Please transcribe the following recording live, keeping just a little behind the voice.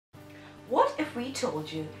if we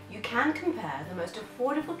told you you can compare the most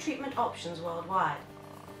affordable treatment options worldwide?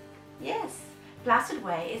 Yes,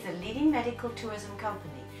 Placidway is a leading medical tourism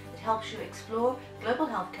company that helps you explore global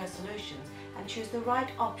healthcare solutions and choose the right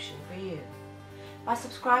option for you. By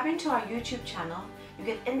subscribing to our YouTube channel, you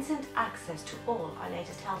get instant access to all our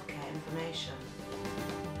latest healthcare information.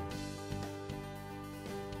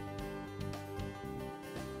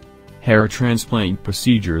 Hair transplant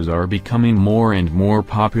procedures are becoming more and more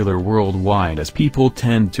popular worldwide as people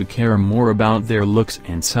tend to care more about their looks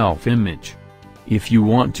and self-image. If you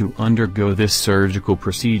want to undergo this surgical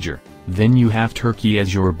procedure, then you have Turkey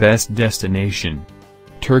as your best destination.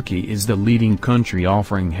 Turkey is the leading country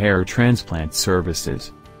offering hair transplant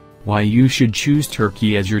services. Why you should choose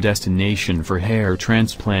Turkey as your destination for hair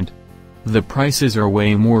transplant? The prices are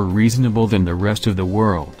way more reasonable than the rest of the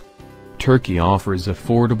world. Turkey offers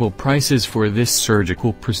affordable prices for this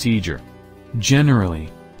surgical procedure.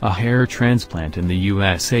 Generally, a hair transplant in the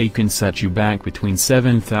USA can set you back between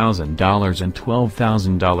 $7,000 and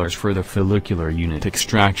 $12,000 for the follicular unit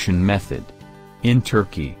extraction method. In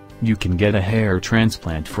Turkey, you can get a hair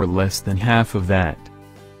transplant for less than half of that.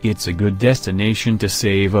 It's a good destination to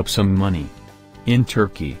save up some money. In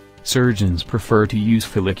Turkey, surgeons prefer to use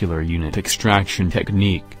follicular unit extraction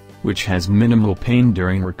technique, which has minimal pain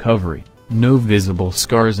during recovery, no visible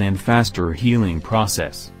scars and faster healing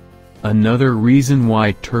process. Another reason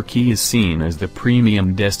why Turkey is seen as the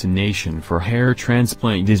premium destination for hair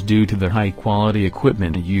transplant is due to the high-quality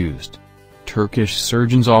equipment used. Turkish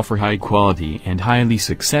surgeons offer high-quality and highly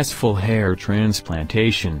successful hair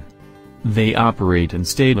transplantation. They operate in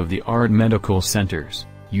state-of-the-art medical centers,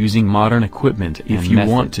 using modern equipment and methods. If you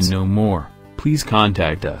want to know more, please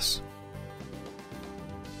contact us.